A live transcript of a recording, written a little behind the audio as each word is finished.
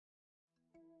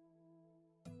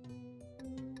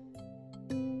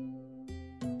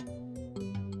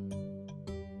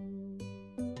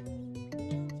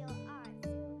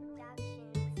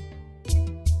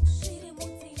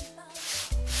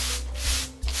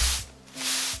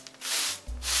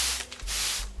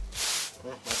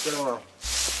Selamat.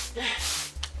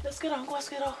 Sekarang aku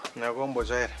sekarang. Nak kombo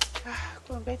cair.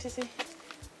 Kau baca sih.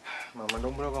 Mama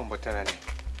nombor kombo tanah ni.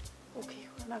 Okey,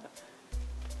 kau nak.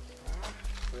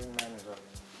 Bring mana so?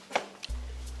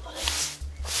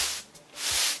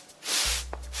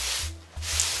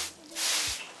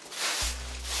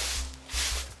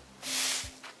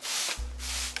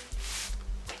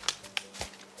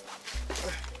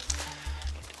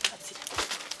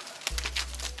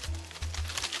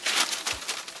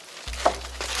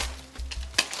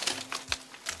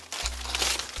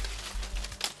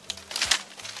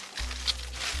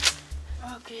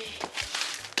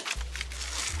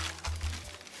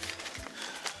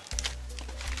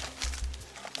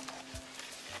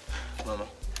 Mama.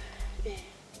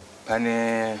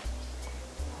 Pane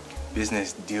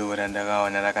business deal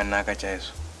randakaona rakanaka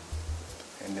chaizvo.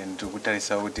 And then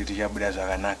tikutarisa kuti tichabuda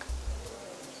zvakanaka.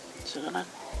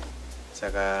 Zvakanaka.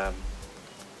 Saka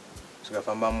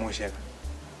tikafamba mushe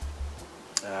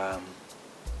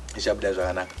tichabuda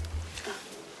zvakanaka.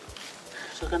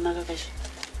 Zvakanaka kashi.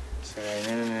 Saka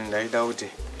inini ndaida kuti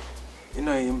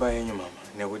inoimba yenyu mama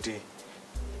nekuti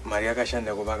mari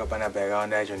yakashanda kuvaka panapa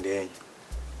yakawanda yacho ndeyenyu.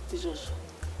 Izvozvo.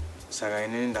 Saka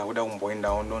inini ndakuda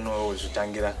kumboendawo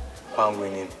ndonozvitangira kwangu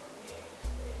inini.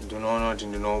 Ndinoona kuti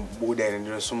ndinobuda ine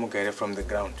ndinosumuka ere from the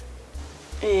ground.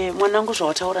 Mwanangu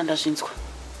zvawataura ndazvinzwa.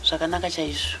 Zvakanaka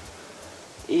chaizvo.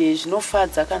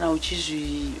 Zvinofadza kana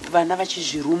vana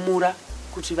vachizvirumura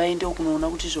kuti vaende kunoona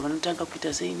kuti zvavanotanga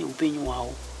kuita sei neupenyu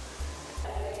hwavo.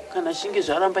 Kana zvinge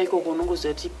zvaramba ikoko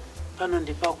unongoziva kuti pano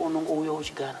ndepako unongouya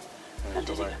uchigara.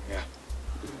 Handiriga.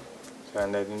 Saka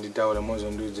ndati nditaure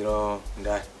mozondiudzirawo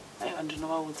ndani. Aiwa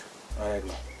ndinovaudza. Alright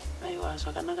ma. Aiwa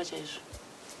zvakanaka chaizvo.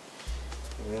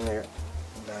 Inini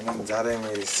ndane nzara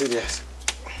imwe serious.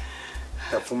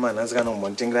 Ndapfuma nhasi kana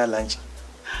kumbonditengera lunch.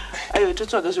 Aiwa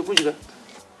totsvaga zvekudya.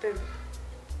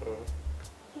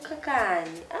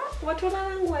 Kakani,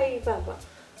 watonana nguva iyi baba?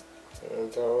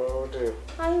 Ndaona kuti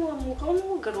Aiwa muka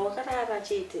unogara wakarara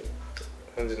chete.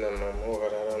 handina mama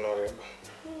wakarara unoreba.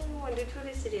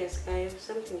 Wanditori serious guy,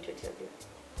 something to tell you.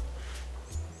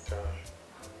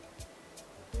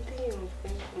 I'm thinking of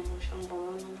going to Moshamba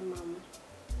na mama.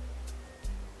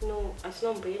 No,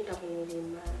 asinomboenda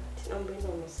kunirima, tinomboenda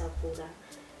kunosakura.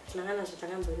 Tinangana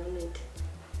zvatakambona noita.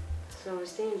 So I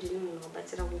was thinking ndiri munhu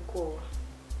wabatsira kukohwa.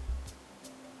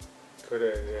 Good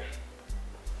idea.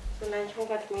 So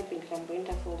nanchonga kuti maybe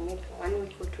ndikamboenda for maybe 1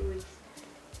 week or 2 weeks.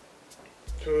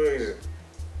 2 weeks.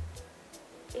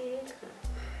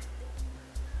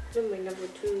 Remember for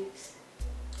 2 weeks.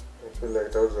 I feel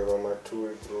like that was like my 2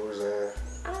 week rules.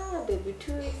 Baby,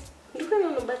 2 weeks. You can't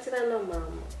know better than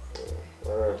mama.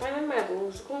 Pana my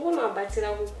rules.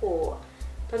 Kungonobatsira kukohwa.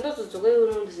 Pandozodzokera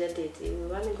unondiziva date.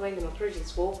 Vanenge vaine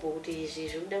maprojects vopo kuti izvi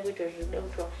zvinoda kuitwa zvinoda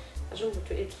kuitwa.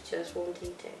 Hazvimbotoiti just won't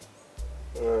take time.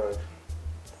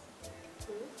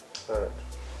 Alright.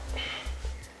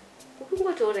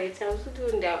 Ukungoti alright, hausuti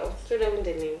toda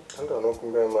kuenda neni.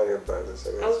 Handanokumbira mari yebhazi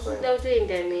saka Hausuda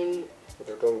kutoenda neni.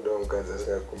 ndotomuda mukadzi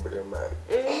asikakumbire mari.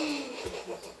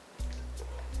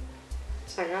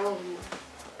 Zvakaoma.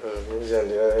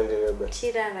 Ndichandirarba.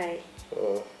 Chirarai.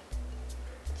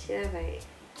 Chirarai.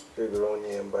 Kwigirawo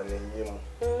nyemba nenyimo.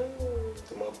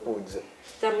 Dzemapudzi.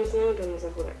 Tamusina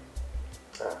kutomusakura.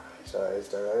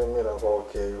 Takaremera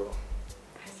kwaokeyo.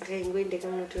 Saka ingoende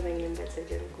kamunotora nyemba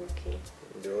dzacho ndikoke.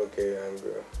 Ndi-okay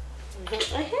yangu.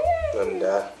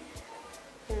 Nanda.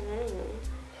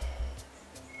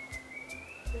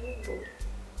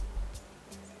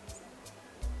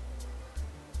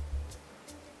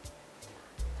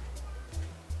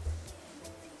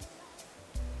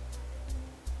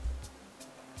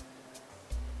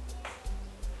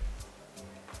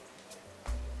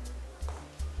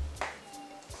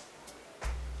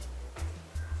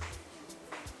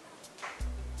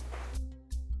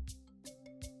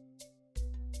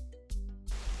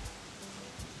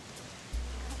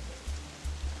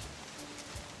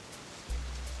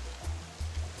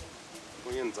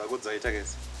 Dzako dzaita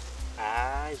kese.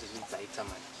 Izvi dzaita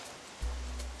mani.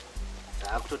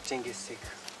 Dzakutotengeseka.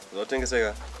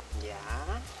 Dzotengeseka?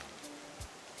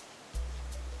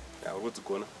 Ya, uri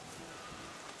kudzigona.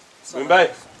 Zvimbai.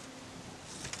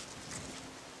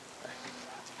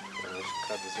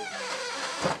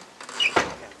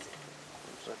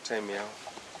 Time yao.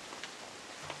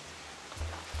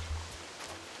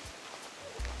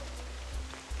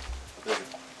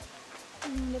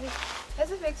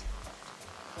 That's a fix.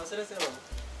 What's it saying?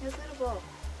 Yes, little ball.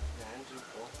 Yeah,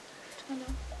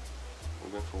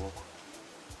 We're going for a walk.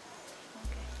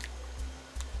 Okay.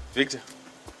 Victor.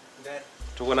 Dad.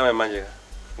 Tuko na manje.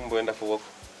 Kumboenda for walk.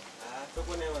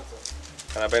 Tuko na manje.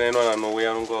 Kana pene nona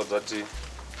nouya unongoudza kuti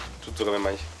tudzoka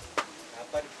manje.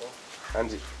 Aparipo.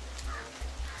 Handi.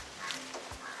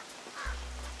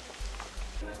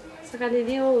 Saka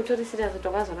liliwo utori serious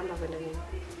tokazoramba kwenda nini?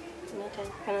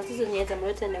 Kana sizonyedza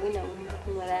munotenda kuenda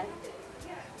kumuraya.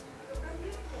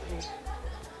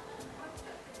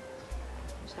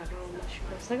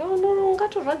 Saka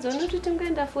ungatorwadza unototi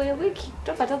ngoenda for a week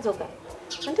tobva tadzoka.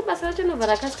 Handi basa racho nobva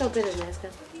rakasika kupera nyasika.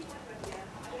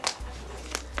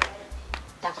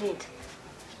 Takuita.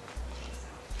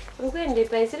 Ukuende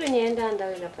paisiro nyenda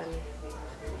ndawira pane.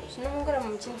 Zvinomongora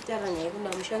muchinditaura naye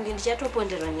kuda mushonge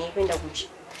ndichatopondera naye kuenda kuchi.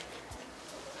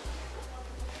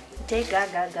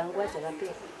 Gaga nguva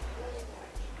dzakapera.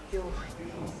 Yo.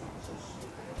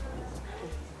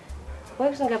 Why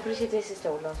using appreciate your sister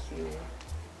who loves you?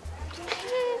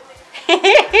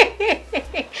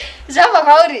 Zava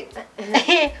kauri.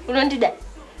 Unondida.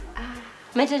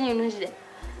 Matani unondida.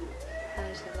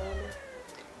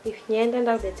 If Nyanda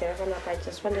I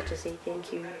just wanted to say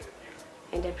thank you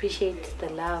and appreciate the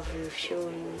love you've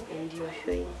shown and you're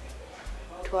showing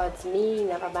towards me,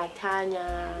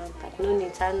 Navabatanya, but no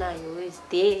Nitana, you're always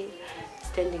there,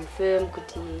 standing firm,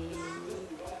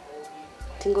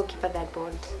 Tingo keep that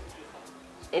bond.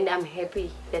 And I'm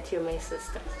happy that you're my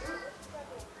sister.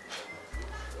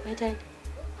 My time.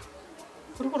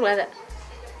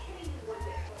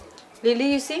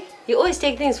 Lily, you see, you always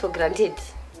take things for granted.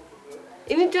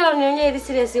 Even though I'm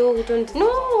serious,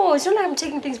 no, it's not like I'm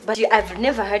taking things, but I've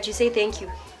never heard you say thank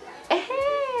you.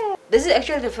 This is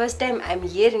actually the first time I'm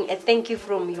hearing a thank you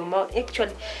from your mouth.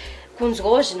 Actually,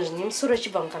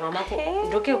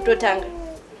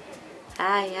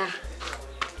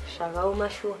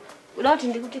 without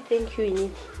thank you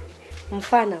in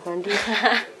mfana kwandi.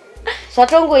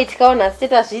 Satongo itikaona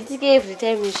status every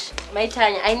time my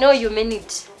time. I know you mean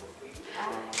it.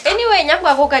 Anyway, nyangu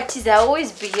akokatiza, I'll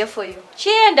always be here for you.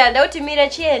 Chienda, ndautimira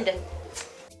chienda.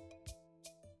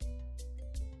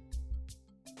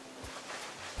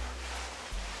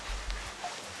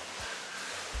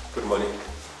 Good morning.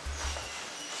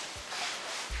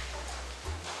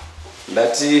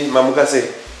 Ndati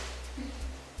mamukase.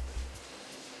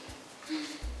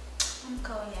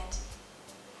 Amkauyati.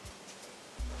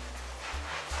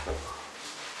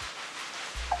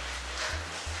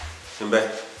 Mbe.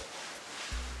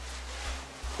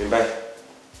 Mbe.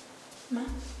 Ma.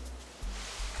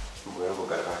 Mbuya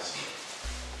kugarasi.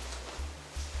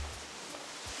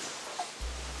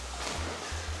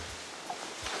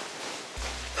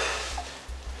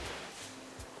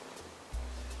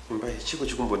 Mbe, chiko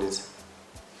chikumbonedza.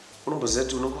 Unomboziva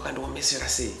kuti unongokandiomesera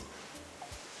sei?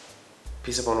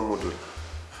 Pisa paunomudura.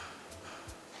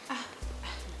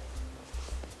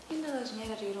 Inda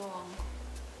zvinyakatiro wangu.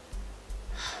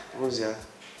 Unoziva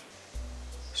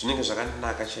zvinenge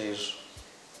zvakanaka chaizvo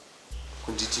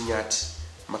kunditi nyati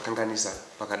makanganisa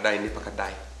pakadai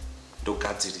nepakadai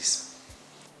ndogadzirisa.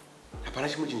 Hapana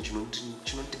chimwe chinhu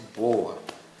chinondibhowa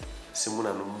semunhu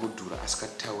anomudhura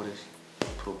asikatauri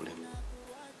problem.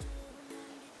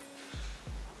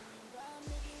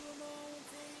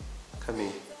 Come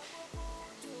here.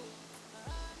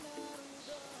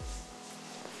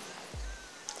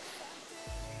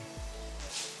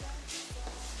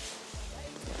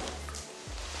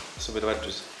 So what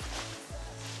do?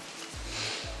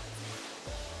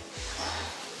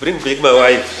 Bring back my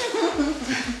wife.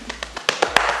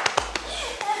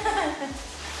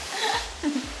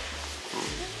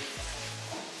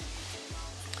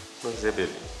 What's that,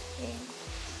 baby?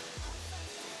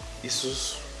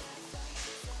 Isusu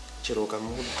chero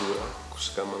kamudhura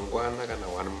kusvika mangwana kana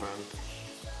 1 month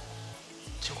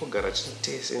chakugara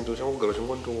chitese ndo chakugara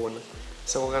chingondoona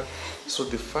saka so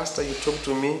the faster you talk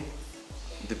to me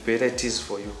the better it is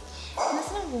for you.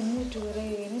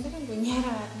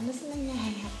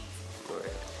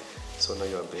 So now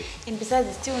you are back. And besides,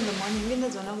 it's still in the morning. Even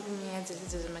though I'm going to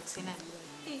do the maxina.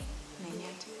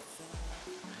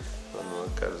 No,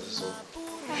 because so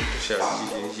shall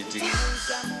be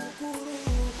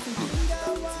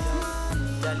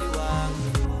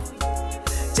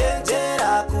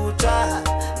Chenjera kuta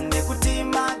nekuti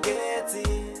mageti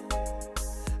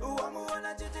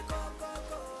uamuona jiji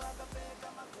kokoko akapeka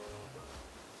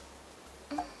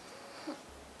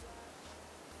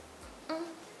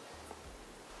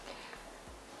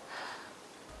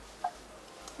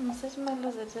I'm such my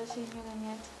loss at touching you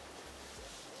yet.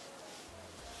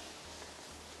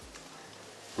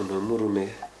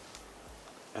 Murume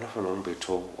anofana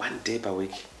kumboitwa 1 day per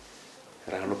week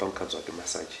raanopa mukadzi wake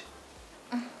masaji.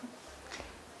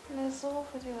 Leso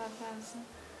futhi vakazi.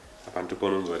 Apa ndipo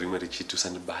unonzwa rimwe richiti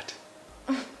usandibate.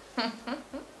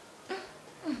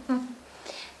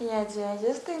 Nyaji, I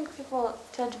just think people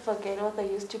tend to forget what they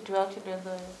used to do actually in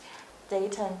the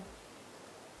daytime.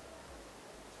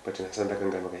 But nasanda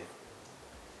kangano kai.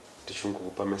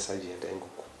 Tichungukupa message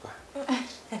yandaingokupa.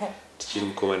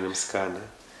 Tichimukoma nemsikana.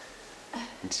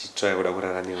 Ndichitry kuda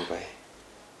kurara newe pai.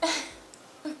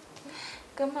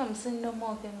 Kama msini no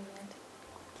more than that.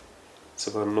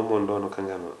 Soko nomo ndono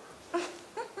kangano.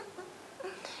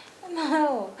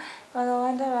 No,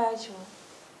 vanawanda vacho.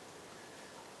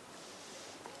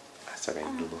 Saka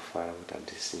ndinofara kuti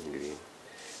andisingiri.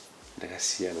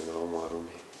 Ndakasiyana navamwe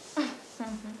varume.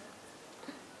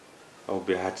 I'll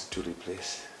be hard to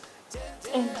replace.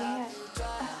 Indeed.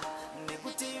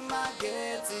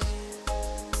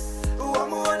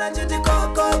 Wamuona njiti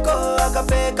kokoko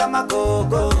akapeka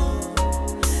magogo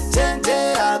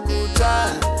Chenje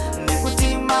akuta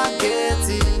nikuti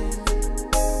mageti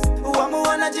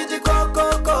Wamuona njiti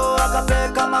kokoko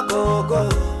akapeka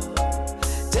magogo